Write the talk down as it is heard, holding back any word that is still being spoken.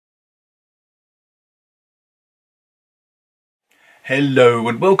Hello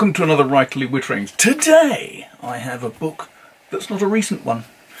and welcome to another Writerly Witterings. Today I have a book that's not a recent one.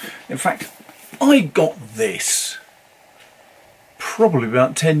 In fact, I got this probably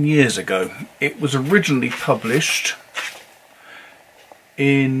about 10 years ago. It was originally published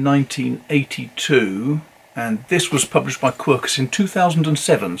in 1982 and this was published by Quercus in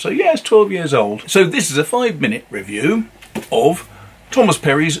 2007, so yeah, it's 12 years old. So this is a 5-minute review of Thomas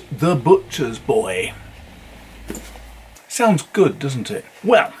Perry's The Butcher's Boy. Sounds good, doesn't it?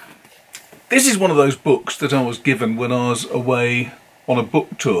 Well, this is one of those books that I was given when I was away on a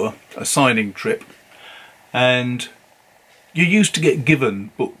book tour, a signing trip, and you used to get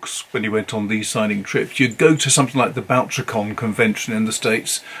given books when you went on these signing trips. You'd go to something like the Bouchercon convention in the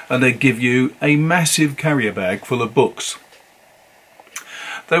States and they'd give you a massive carrier bag full of books.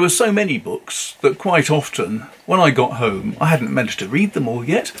 There were so many books that quite often, when I got home, I hadn't managed to read them all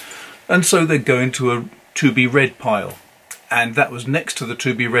yet, and so they'd go into a to-be-read pile. And that was next to the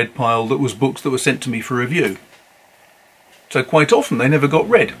to-be-read pile that was books that were sent to me for review. So quite often they never got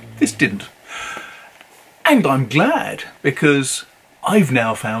read. This didn't. And I'm glad, because I've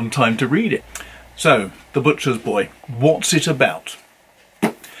now found time to read it. So, The Butcher's Boy. What's it about?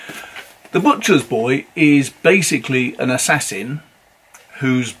 The Butcher's Boy is basically an assassin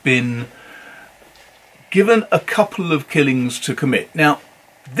who's been given a couple of killings to commit. Now,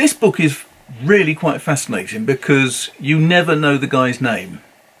 this book is really quite fascinating because you never know the guy's name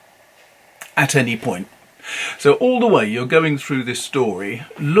at any point. So all the way you're going through this story,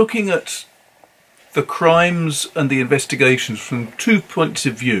 looking at the crimes and the investigations from two points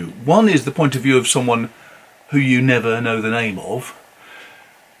of view. One is the point of view of someone who you never know the name of,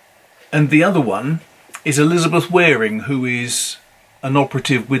 and the other one is Elizabeth Waring, who is an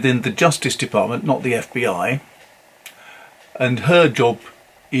operative within the Justice Department, not the FBI, and her job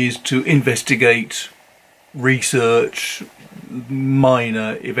is to investigate, research,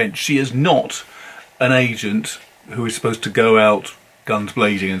 minor events. She is not an agent who is supposed to go out guns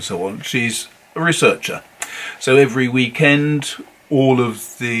blazing and so on. She's a researcher. So every weekend, all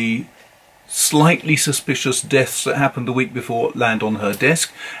of the slightly suspicious deaths that happened the week before land on her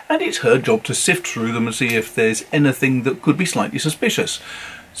desk, and it's her job to sift through them and see if there's anything that could be slightly suspicious,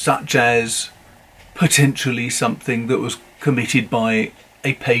 such as potentially something that was committed by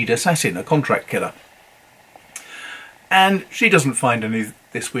a paid assassin, a contract killer. And she doesn't find any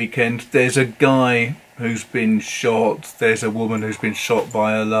this weekend. There's a guy who's been shot, there's a woman who's been shot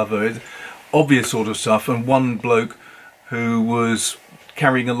by a lover, obvious sort of stuff, and one bloke who was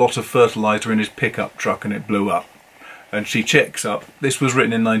carrying a lot of fertiliser in his pickup truck and it blew up. And she checks up. This was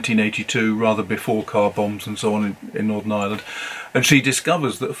written in 1982, rather before car bombs and so on in Northern Ireland, and she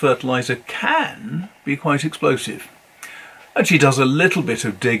discovers that fertiliser can be quite explosive. And she does a little bit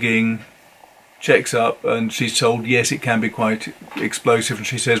of digging, checks up, and she's told yes, it can be quite explosive, and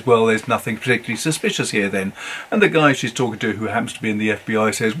she says, well, there's nothing particularly suspicious here then. And the guy she's talking to, who happens to be in the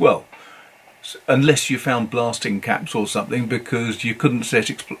FBI, says, well, unless you found blasting caps or something, because you couldn't set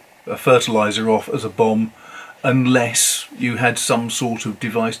a fertiliser off as a bomb unless you had some sort of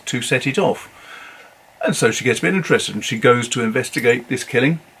device to set it off. And so she gets a bit interested and she goes to investigate this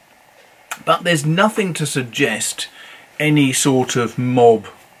killing. But there's nothing to suggest any sort of mob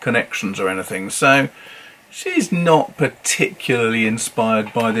connections or anything, so she's not particularly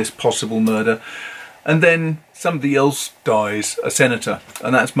inspired by this possible murder. And then somebody else dies, a senator,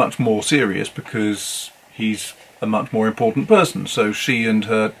 and that's much more serious because he's a much more important person. So she and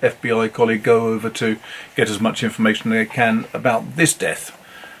her FBI colleague go over to get as much information as they can about this death,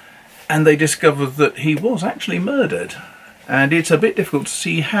 and they discover that he was actually murdered. And it's a bit difficult to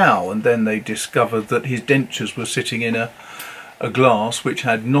see how, and then they discovered that his dentures were sitting in a glass which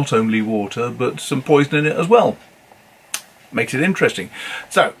had not only water but some poison in it as well. Makes it interesting.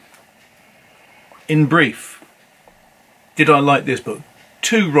 So, in brief, did I like this book?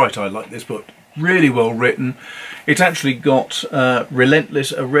 Too right I like this book. Really well written. It's actually got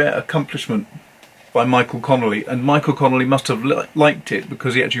Relentless, A Rare Accomplishment by Michael Connolly, and Michael Connolly must have liked it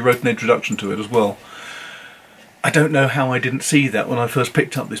because he actually wrote an introduction to it as well. I don't know how I didn't see that when I first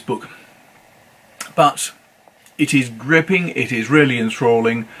picked up this book. But it is gripping, it is really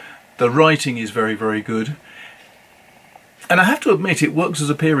enthralling, the writing is very, very good. And I have to admit it works as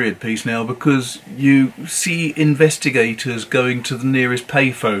a period piece now because you see investigators going to the nearest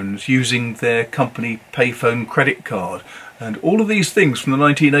payphones using their company payphone credit card and all of these things from the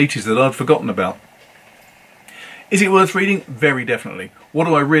 1980s that I'd forgotten about. Is it worth reading? Very definitely. What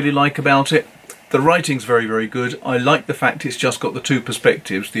do I really like about it? The writing's very, very good. I like the fact it's just got the two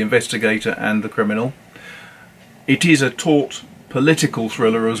perspectives, the investigator and the criminal. It is a taut political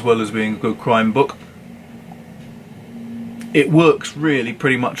thriller as well as being a good crime book. it works really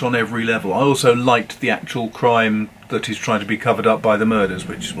pretty much on every level. I also liked the actual crime that is trying to be covered up by the murders,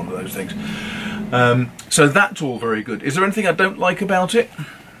 which is one of those things. So that's all very good. Is there anything I don't like about it?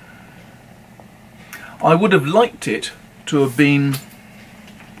 I would have liked it to have been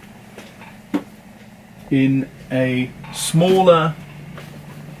in a smaller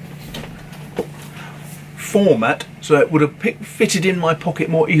format, so it would have fitted in my pocket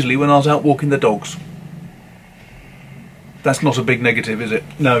more easily when I was out walking the dogs. That's not a big negative, is it?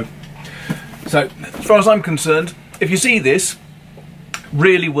 No. So, as far as I'm concerned, if you see this,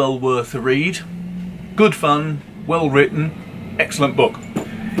 really well worth a read. Good fun, well written, excellent book.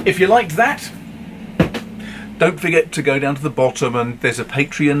 If you liked that, don't forget to go down to the bottom and there's a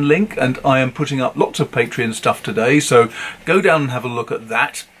Patreon link, and I am putting up lots of Patreon stuff today, so go down and have a look at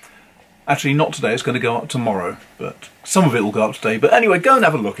that. Actually, not today, it's going to go up tomorrow, but some of it will go up today. But anyway, go and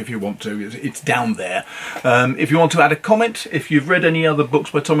have a look if you want to. It's down there. If you want to add a comment, if you've read any other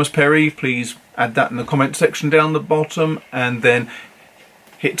books by Thomas Perry, please add that in the comment section down the bottom, and then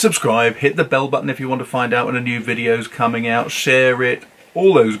hit subscribe, hit the bell button if you want to find out when a new video is coming out, share it,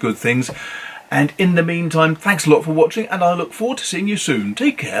 all those good things. And in the meantime, thanks a lot for watching, and I look forward to seeing you soon.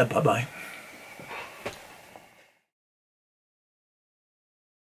 Take care, bye-bye.